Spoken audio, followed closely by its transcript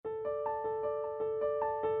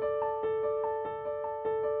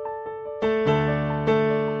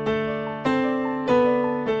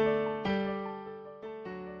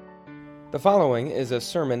The following is a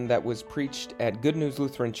sermon that was preached at Good News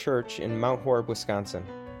Lutheran Church in Mount Horeb, Wisconsin.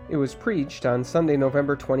 It was preached on Sunday,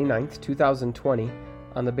 November 29th, 2020,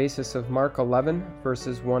 on the basis of Mark 11,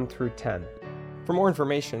 verses 1 through 10. For more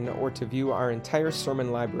information or to view our entire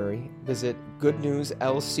sermon library, visit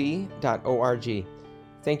goodnewslc.org.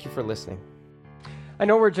 Thank you for listening. I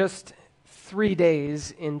know we're just 3 days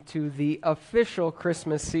into the official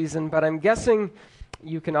Christmas season, but I'm guessing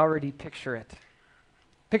you can already picture it.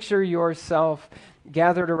 Picture yourself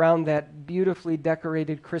gathered around that beautifully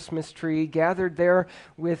decorated Christmas tree, gathered there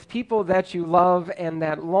with people that you love, and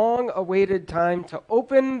that long-awaited time to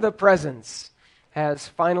open the presents has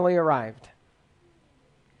finally arrived.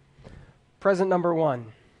 Present number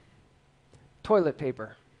 1, toilet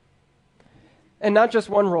paper. And not just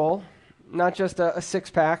one roll, not just a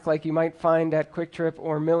six-pack like you might find at Quick Trip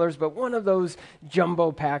or Miller's, but one of those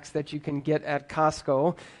jumbo packs that you can get at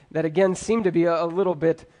Costco that, again, seem to be a little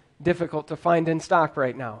bit difficult to find in stock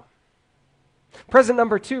right now. Present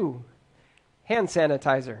number 2, hand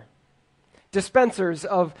sanitizer. Dispensers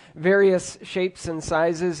of various shapes and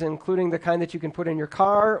sizes, including the kind that you can put in your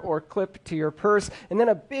car or clip to your purse, and then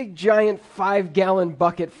a big, giant 5-gallon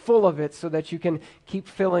bucket full of it so that you can keep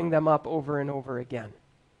filling them up over and over again.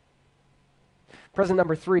 Present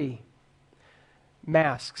number 3,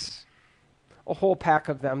 masks. A whole pack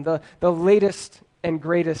of them, the latest and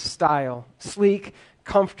greatest style. Sleek,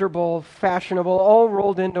 comfortable, fashionable, all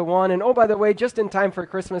rolled into one. And oh, by the way, just in time for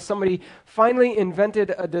Christmas, somebody finally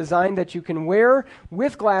invented a design that you can wear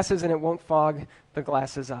with glasses and it won't fog the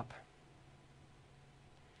glasses up.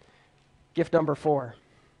 Gift number 4,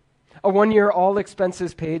 a 1-year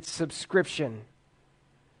all-expenses-paid subscription.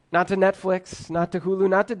 Not to Netflix, not to Hulu,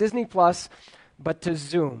 not to Disney Plus, but to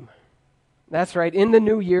Zoom. That's right, in the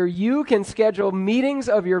new year, you can schedule meetings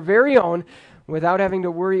of your very own without having to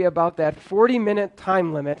worry about that 40-minute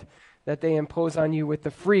time limit that they impose on you with the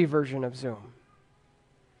free version of Zoom.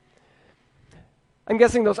 I'm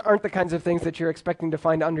guessing those aren't the kinds of things that you're expecting to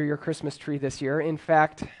find under your Christmas tree this year. In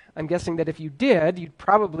fact, I'm guessing that if you did, you'd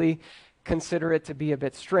probably consider it to be a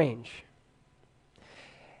bit strange.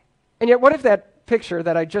 And yet, what if that picture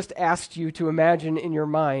that I just asked you to imagine in your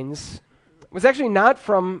minds was actually not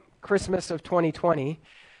from Christmas of 2020?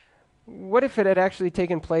 What if it had actually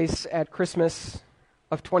taken place at Christmas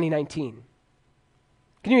of 2019?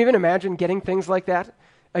 Can you even imagine getting things like that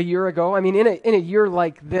a year ago? I mean, in a year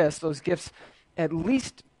like this, those gifts at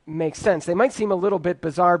least make sense. They might seem a little bit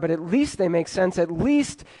bizarre, but at least they make sense. At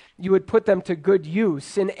least you would put them to good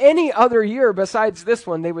use. In any other year besides this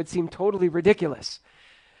one, they would seem totally ridiculous.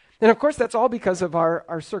 And of course, that's all because of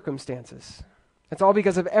our circumstances. It's all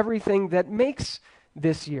because of everything that makes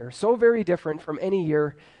this year so very different from any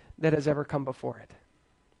year that has ever come before it.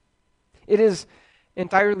 It is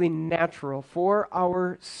entirely natural for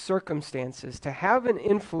our circumstances to have an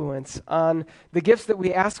influence on the gifts that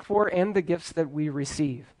we ask for and the gifts that we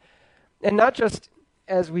receive. And not just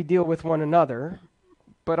as we deal with one another,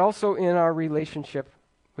 but also in our relationship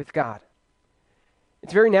with God.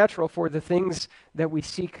 It's very natural for the things that we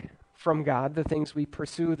seek from God, the things we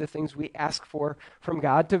pursue, the things we ask for from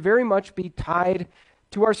God, to very much be tied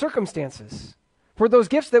to our circumstances. For those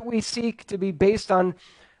gifts that we seek to be based on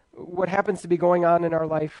what happens to be going on in our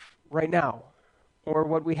life right now, or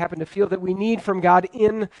what we happen to feel that we need from God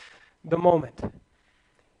in the moment.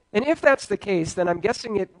 And if that's the case, then I'm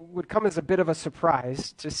guessing it would come as a bit of a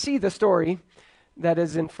surprise to see the story that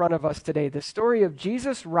is in front of us today, the story of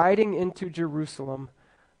Jesus riding into Jerusalem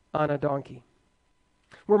on a donkey.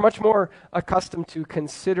 We're much more accustomed to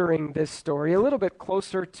considering this story a little bit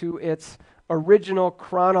closer to its original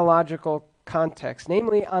chronological context,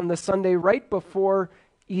 namely on the Sunday right before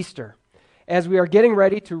Easter, as we are getting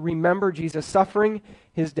ready to remember Jesus' suffering,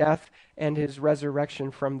 his death, and his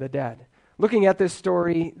resurrection from the dead. Looking at this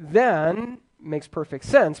story then makes perfect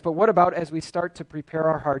sense, but what about as we start to prepare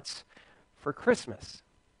our hearts for Christmas?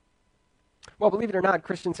 Well, believe it or not,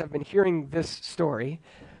 Christians have been hearing this story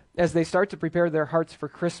as they start to prepare their hearts for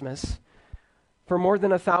Christmas for more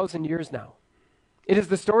than 1,000 years now. It is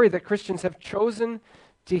the story that Christians have chosen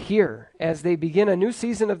to hear as they begin a new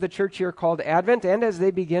season of the church year called Advent, and as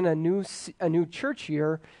they begin a new church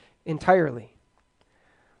year entirely.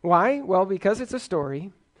 Why? Well, because it's a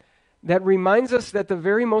story that reminds us that the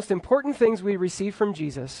very most important things we receive from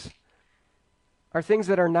Jesus are things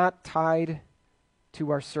that are not tied to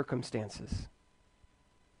our circumstances.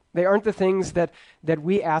 They aren't the things that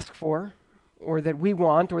we ask for, or that we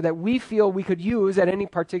want, or that we feel we could use at any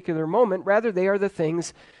particular moment. Rather, they are the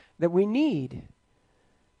things that we need,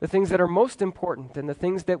 the things that are most important, and the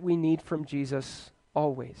things that we need from Jesus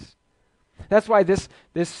always. That's why this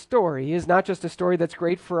story is not just a story that's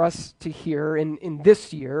great for us to hear in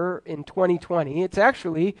this year, in 2020. It's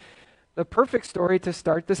actually the perfect story to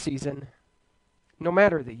start the season, no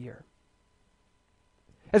matter the year.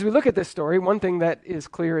 As we look at this story, one thing that is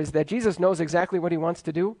clear is that Jesus knows exactly what he wants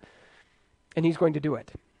to do, and he's going to do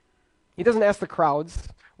it. He doesn't ask the crowds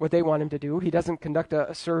what they want him to do. He doesn't conduct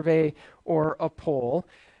a survey or a poll.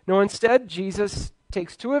 No, instead, Jesus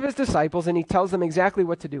takes two of his disciples and he tells them exactly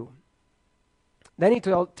what to do. Then he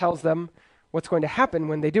tells them what's going to happen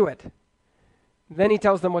when they do it. Then he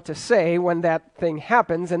tells them what to say when that thing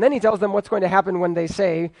happens, and then he tells them what's going to happen when they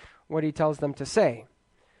say what he tells them to say.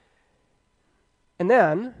 And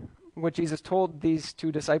then, what Jesus told these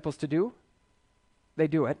two disciples to do, they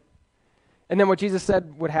do it. And then what Jesus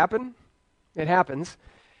said would happen, it happens.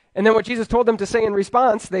 And then what Jesus told them to say in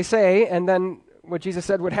response, they say, and then what Jesus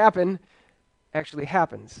said would happen actually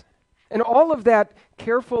happens. And all of that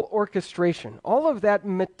careful orchestration, all of that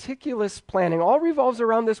meticulous planning, all revolves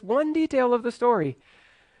around this one detail of the story,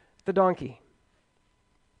 the donkey.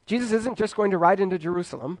 Jesus isn't just going to ride into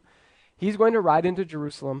Jerusalem. He's going to ride into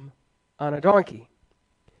Jerusalem on a donkey.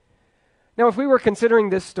 Now, if we were considering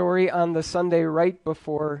this story on the Sunday right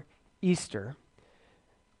before Easter,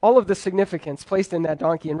 all of the significance placed in that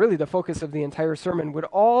donkey, and really the focus of the entire sermon, would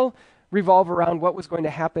all revolve around what was going to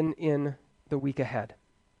happen in the week ahead.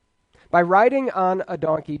 By riding on a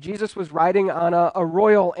donkey, Jesus was riding on a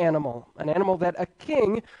royal animal, an animal that a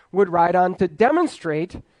king would ride on to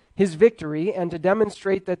demonstrate his victory and to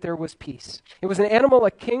demonstrate that there was peace. It was an animal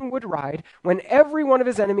a king would ride when every one of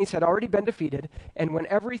his enemies had already been defeated and when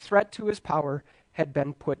every threat to his power had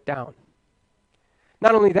been put down.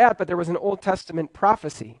 Not only that, but there was an Old Testament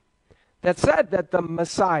prophecy that said that the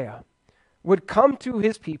Messiah would come to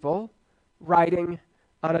his people riding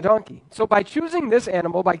on a donkey. So by choosing this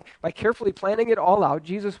animal, by carefully planning it all out,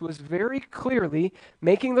 Jesus was very clearly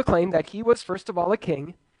making the claim that he was, first of all, a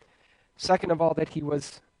king, second of all, that he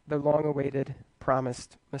was the long-awaited,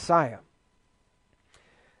 promised Messiah.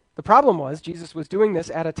 The problem was Jesus was doing this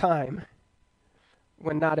at a time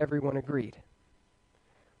when not everyone agreed,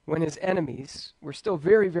 when his enemies were still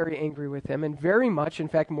very, very angry with him and very much, in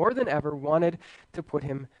fact, more than ever, wanted to put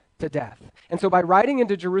him to death. And so by riding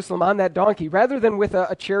into Jerusalem on that donkey, rather than with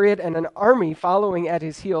a chariot and an army following at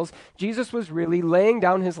his heels, Jesus was really laying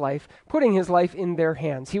down his life, putting his life in their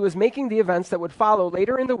hands. He was making the events that would follow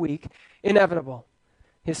later in the week inevitable,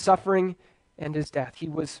 his suffering and his death. He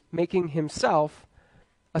was making himself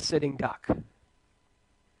a sitting duck.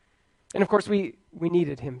 And of course, we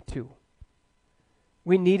needed him too.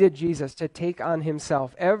 We needed Jesus to take on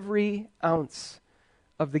himself every ounce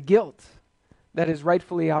of the guilt that is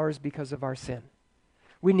rightfully ours because of our sin.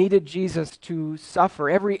 We needed Jesus to suffer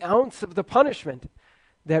every ounce of the punishment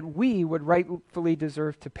that we would rightfully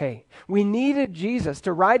deserve to pay. We needed Jesus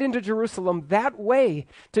to ride into Jerusalem that way,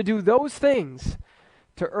 to do those things,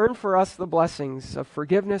 to earn for us the blessings of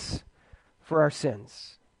forgiveness for our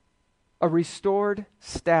sins, a restored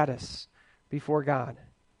status before God,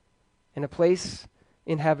 and a place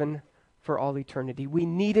in heaven for all eternity. We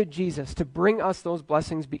needed Jesus to bring us those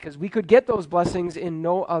blessings because we could get those blessings in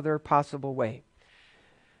no other possible way.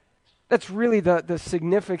 That's really the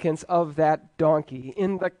significance of that donkey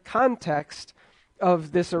in the context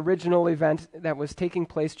of this original event that was taking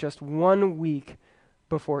place just 1 week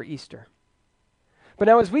before Easter. But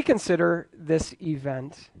now as we consider this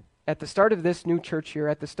event at the start of this new church year,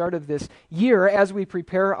 at the start of this year, as we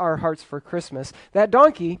prepare our hearts for Christmas, that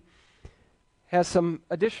donkey has some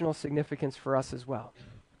additional significance for us as well.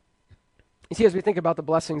 You see, as we think about the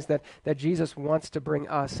blessings that Jesus wants to bring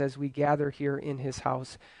us as we gather here in his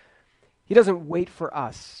house, he doesn't wait for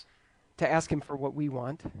us to ask him for what we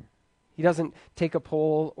want. He doesn't take a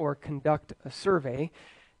poll or conduct a survey.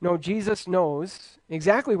 No, Jesus knows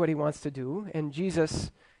exactly what he wants to do, and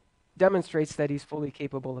Jesus demonstrates that he's fully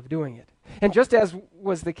capable of doing it. And just as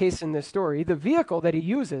was the case in this story, the vehicle that he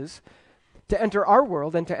uses to enter our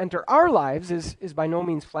world and to enter our lives is by no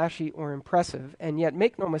means flashy or impressive, and yet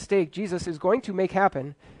make no mistake, Jesus is going to make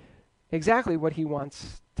happen exactly what he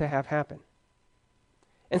wants to have happen.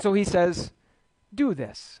 And so he says, do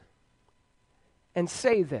this, and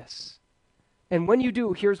say this, and when you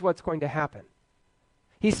do, here's what's going to happen.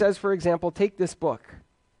 He says, for example, take this book,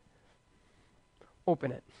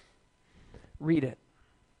 open it, read it,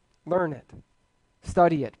 learn it,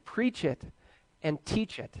 study it, preach it, and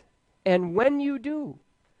teach it. And when you do,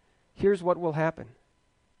 here's what will happen.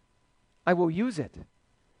 I will use it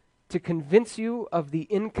to convince you of the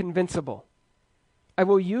inconvincible. I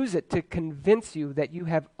will use it to convince you that you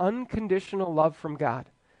have unconditional love from God,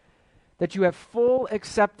 that you have full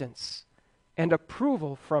acceptance and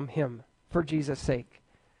approval from him for Jesus' sake.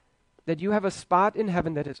 That you have a spot in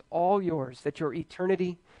heaven that is all yours, that your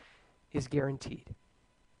eternity is guaranteed.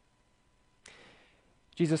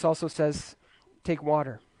 Jesus also says, take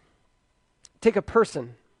water. Take a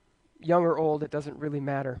person, young or old, it doesn't really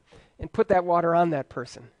matter, and put that water on that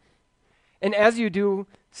person. And as you do,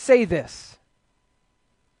 say this.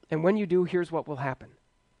 And when you do, here's what will happen.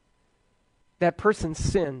 That person's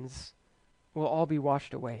sins will all be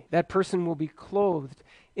washed away. That person will be clothed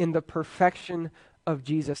in the perfection of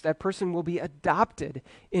Jesus. That person will be adopted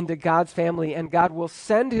into God's family, and God will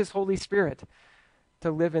send his Holy Spirit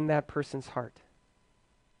to live in that person's heart.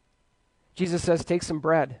 Jesus says, take some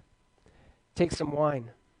bread, take some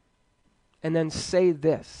wine, and then say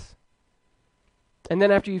this. And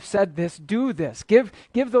then after you've said this, do this. Give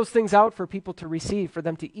those things out for people to receive, for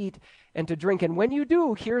them to eat and to drink. And when you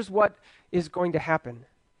do, here's what is going to happen.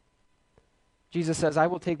 Jesus says, I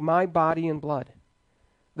will take my body and blood,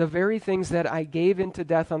 the very things that I gave into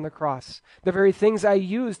death on the cross, the very things I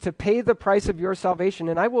used to pay the price of your salvation,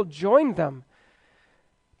 and I will join them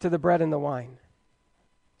to the bread and the wine,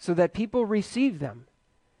 so that people receive them,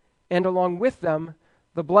 and along with them,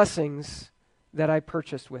 the blessings that I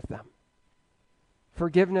purchased with them.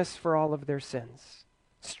 Forgiveness for all of their sins,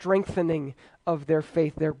 strengthening of their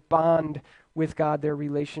faith, their bond with God, their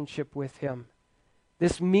relationship with him.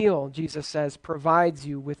 This meal, Jesus says, provides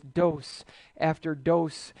you with dose after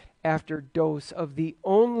dose after dose of the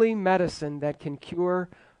only medicine that can cure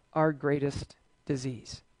our greatest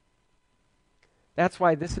disease. That's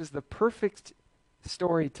why this is the perfect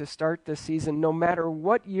story to start the season, no matter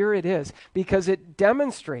what year it is, because it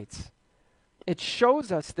demonstrates, it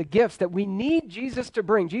shows us the gifts that we need Jesus to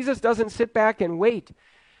bring. Jesus doesn't sit back and wait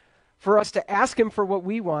for us to ask him for what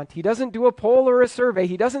we want. He doesn't do a poll or a survey.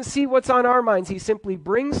 He doesn't see what's on our minds. He simply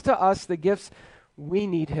brings to us the gifts we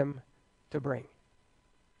need him to bring.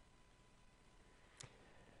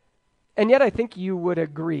 And yet I think you would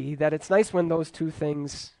agree that it's nice when those two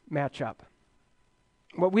things match up.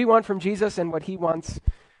 What we want from Jesus and what he wants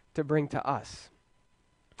to bring to us.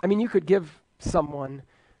 I mean, you could give someone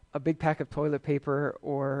a big pack of toilet paper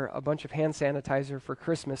or a bunch of hand sanitizer for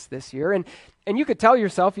Christmas this year, and you could tell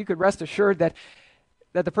yourself, you could rest assured that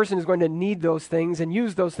the person is going to need those things and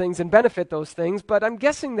use those things and benefit those things, but I'm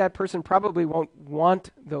guessing that person probably won't want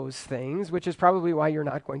those things, which is probably why you're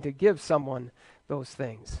not going to give someone those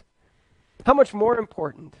things. How much more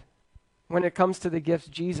important when it comes to the gifts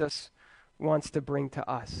Jesus wants to bring to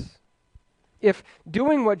us? If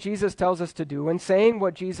doing what Jesus tells us to do and saying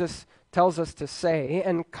what Jesus tells us to say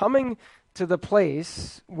and coming to the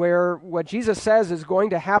place where what Jesus says is going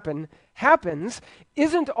to happen happens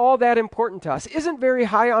isn't all that important to us, isn't very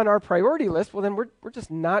high on our priority list, well then we're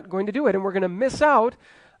just not going to do it, and we're going to miss out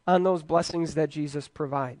on those blessings that Jesus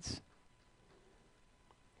provides.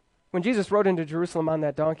 When Jesus rode into Jerusalem on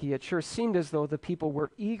that donkey, it sure seemed as though the people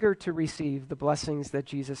were eager to receive the blessings that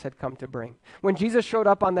Jesus had come to bring. When Jesus showed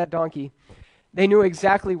up on that donkey, they knew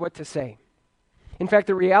exactly what to say. In fact,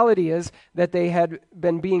 the reality is that they had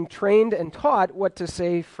been being trained and taught what to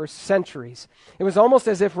say for centuries. It was almost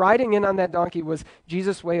as if riding in on that donkey was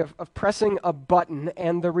Jesus' way of pressing a button,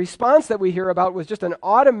 and the response that we hear about was just an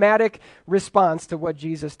automatic response to what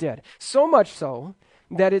Jesus did. So much so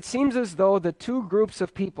that it seems as though the two groups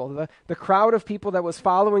of people, the crowd of people that was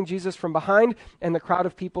following Jesus from behind and the crowd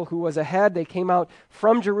of people who was ahead, they came out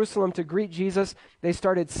from Jerusalem to greet Jesus. They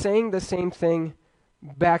started saying the same thing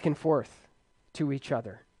back and forth to each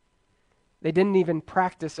other. They didn't even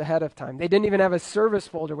practice ahead of time. They didn't even have a service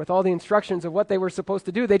folder with all the instructions of what they were supposed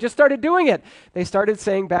to do. They just started doing it. They started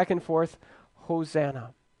saying back and forth,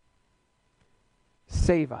 Hosanna.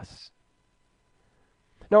 Save us.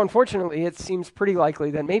 Now, unfortunately, it seems pretty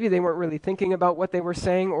likely that maybe they weren't really thinking about what they were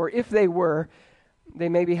saying, or if they were, they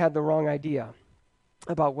maybe had the wrong idea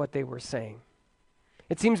about what they were saying.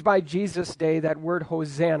 It seems by Jesus' day that word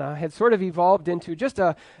Hosanna had sort of evolved into just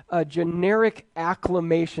a generic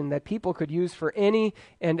acclamation that people could use for any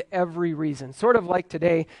and every reason. Sort of like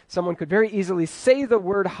today, someone could very easily say the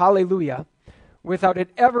word hallelujah without it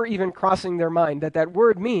ever even crossing their mind that that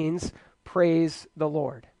word means praise the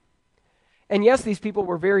Lord. And yes, these people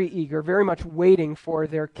were very eager, very much waiting for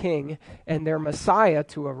their king and their Messiah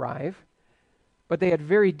to arrive, but they had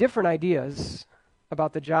very different ideas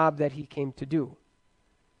about the job that he came to do.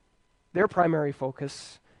 Their primary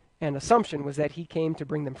focus and assumption was that he came to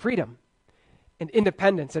bring them freedom and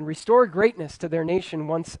independence and restore greatness to their nation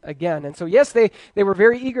once again. And so yes, they were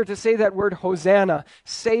very eager to say that word Hosanna,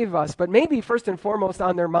 save us, but maybe first and foremost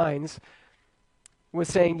on their minds was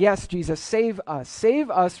saying, yes, Jesus, save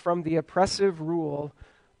us from the oppressive rule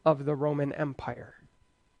of the Roman Empire.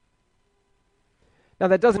 Now,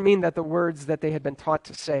 that doesn't mean that the words that they had been taught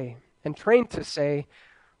to say and trained to say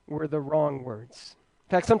were the wrong words. In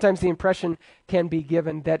fact, sometimes the impression can be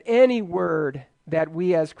given that any word that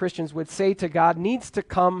we as Christians would say to God needs to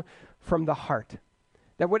come from the heart.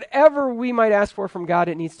 That whatever we might ask for from God,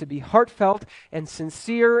 it needs to be heartfelt and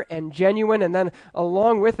sincere and genuine. And then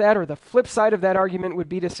along with that, or the flip side of that argument would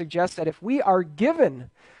be to suggest that if we are given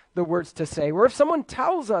the words to say, or if someone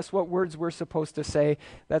tells us what words we're supposed to say,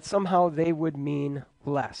 that somehow they would mean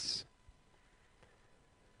less.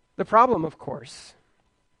 The problem, of course,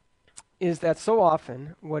 is that so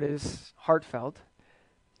often what is heartfelt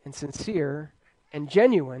and sincere and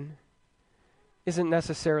genuine isn't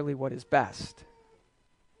necessarily what is best.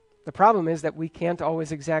 The problem is that we can't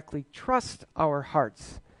always exactly trust our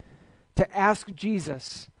hearts to ask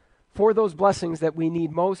Jesus for those blessings that we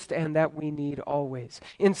need most and that we need always.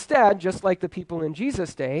 Instead, just like the people in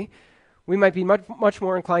Jesus' day, we might be much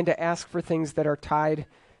more inclined to ask for things that are tied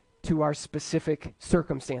to our specific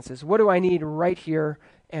circumstances. What do I need right here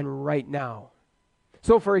and right now?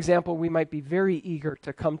 So, for example, we might be very eager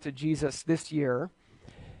to come to Jesus this year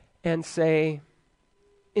and say,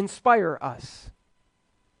 inspire us.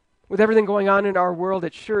 With everything going on in our world,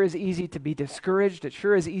 it sure is easy to be discouraged. It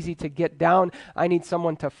sure is easy to get down. I need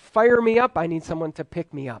someone to fire me up. I need someone to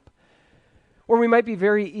pick me up. Or we might be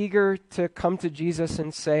very eager to come to Jesus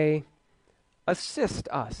and say, assist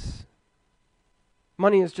us.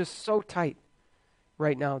 Money is just so tight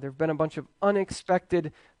right now. There have been a bunch of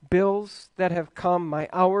unexpected bills that have come. My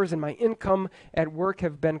hours and my income at work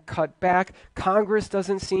have been cut back. Congress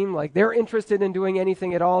doesn't seem like they're interested in doing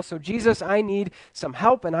anything at all. So Jesus, I need some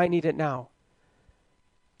help and I need it now.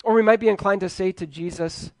 Or we might be inclined to say to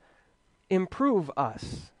Jesus, improve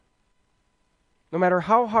us. No matter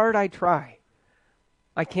how hard I try,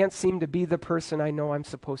 I can't seem to be the person I know I'm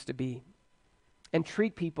supposed to be and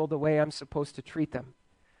treat people the way I'm supposed to treat them.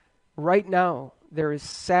 Right now, there is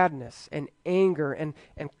sadness and anger and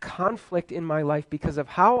conflict in my life because of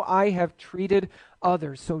how I have treated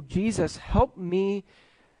others. So Jesus, help me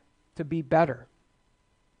to be better.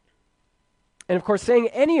 And of course, saying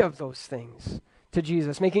any of those things to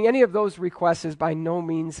Jesus, making any of those requests is by no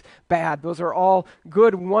means bad. Those are all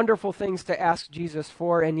good, wonderful things to ask Jesus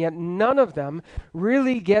for, and yet none of them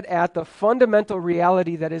really get at the fundamental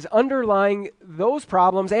reality that is underlying those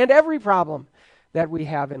problems and every problem that we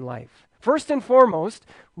have in life. First and foremost,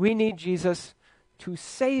 we need Jesus to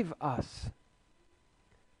save us,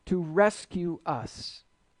 to rescue us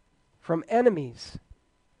from enemies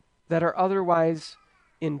that are otherwise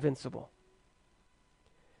invincible.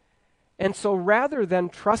 And so rather than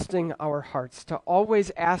trusting our hearts to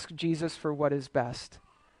always ask Jesus for what is best,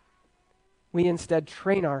 we instead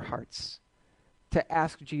train our hearts to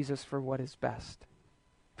ask Jesus for what is best.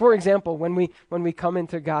 For example, when we come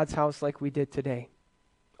into God's house like we did today,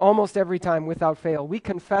 almost every time without fail, we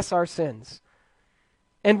confess our sins.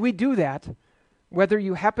 And we do that whether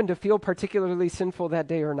you happen to feel particularly sinful that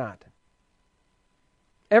day or not.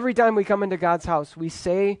 Every time we come into God's house, we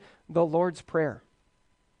say the Lord's Prayer.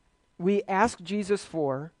 We ask Jesus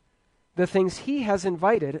for the things he has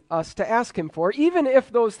invited us to ask him for, even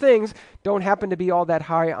if those things don't happen to be all that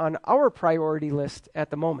high on our priority list at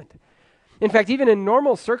the moment. In fact, even in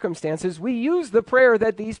normal circumstances, we use the prayer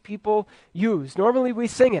that these people use. Normally we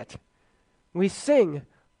sing it. We sing,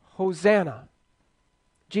 Hosanna.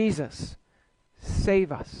 Jesus,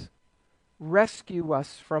 save us. Rescue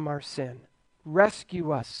us from our sin.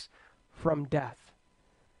 Rescue us from death.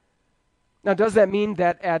 Now, does that mean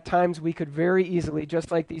that at times we could very easily, just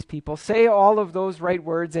like these people, say all of those right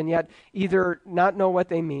words and yet either not know what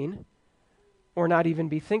they mean or not even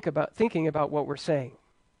be thinking about what we're saying?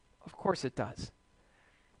 Of course it does.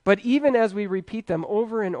 But even as we repeat them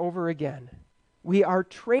over and over again, we are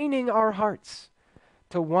training our hearts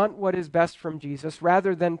to want what is best from Jesus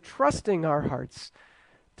rather than trusting our hearts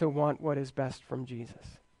to want what is best from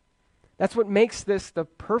Jesus. That's what makes this the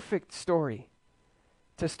perfect story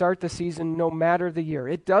to start the season no matter the year.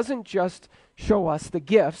 It doesn't just show us the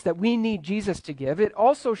gifts that we need Jesus to give. It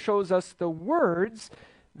also shows us the words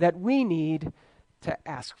that we need to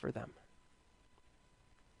ask for them.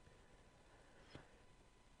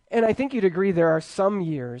 And I think you'd agree there are some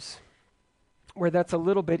years where that's a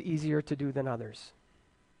little bit easier to do than others.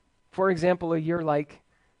 For example, a year like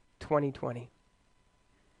 2020,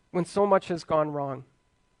 when so much has gone wrong,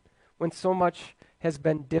 when so much has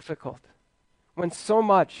been difficult, when so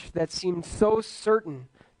much that seemed so certain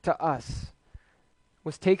to us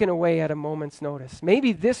was taken away at a moment's notice.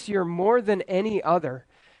 Maybe this year more than any other,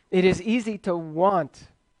 it is easy to want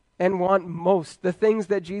and want most the things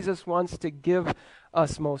that Jesus wants to give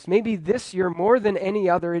us most. Maybe this year, more than any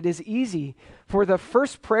other, it is easy for the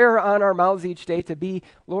first prayer on our mouths each day to be,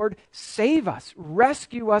 Lord, save us,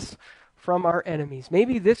 rescue us from our enemies.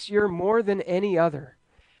 Maybe this year, more than any other,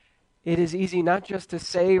 it is easy not just to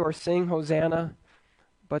say or sing Hosanna,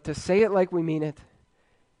 but to say it like we mean it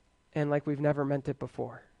and like we've never meant it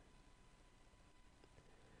before.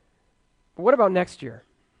 But what about next year?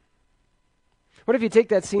 What if you take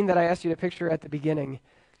that scene that I asked you to picture at the beginning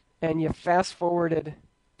and you fast forwarded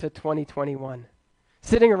to 2021?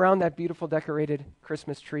 Sitting around that beautiful decorated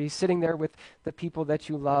Christmas tree, sitting there with the people that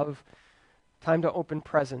you love, time to open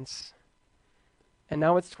presents. And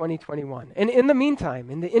now it's 2021. And in the meantime,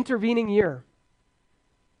 in the intervening year,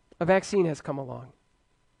 a vaccine has come along.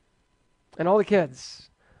 And all the kids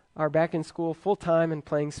are back in school full-time and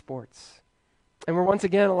playing sports. And we're once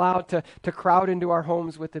again allowed to crowd into our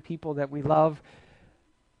homes with the people that we love.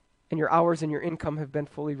 And your hours and your income have been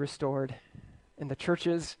fully restored. And the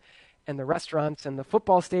churches and the restaurants and the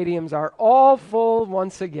football stadiums are all full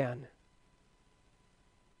once again.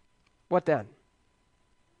 What then?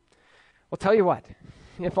 Well, tell you what.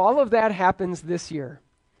 If all of that happens this year,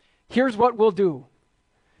 here's what we'll do.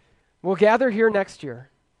 We'll gather here next year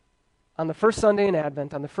on the first Sunday in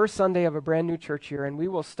Advent, on the first Sunday of a brand new church year, and we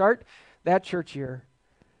will start that church year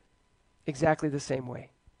exactly the same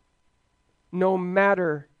way. No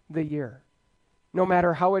matter the year, no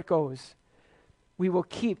matter how it goes, we will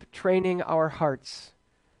keep training our hearts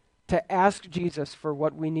to ask Jesus for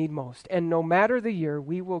what we need most. And no matter the year,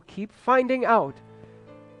 we will keep finding out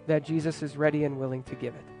that Jesus is ready and willing to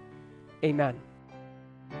give it. Amen.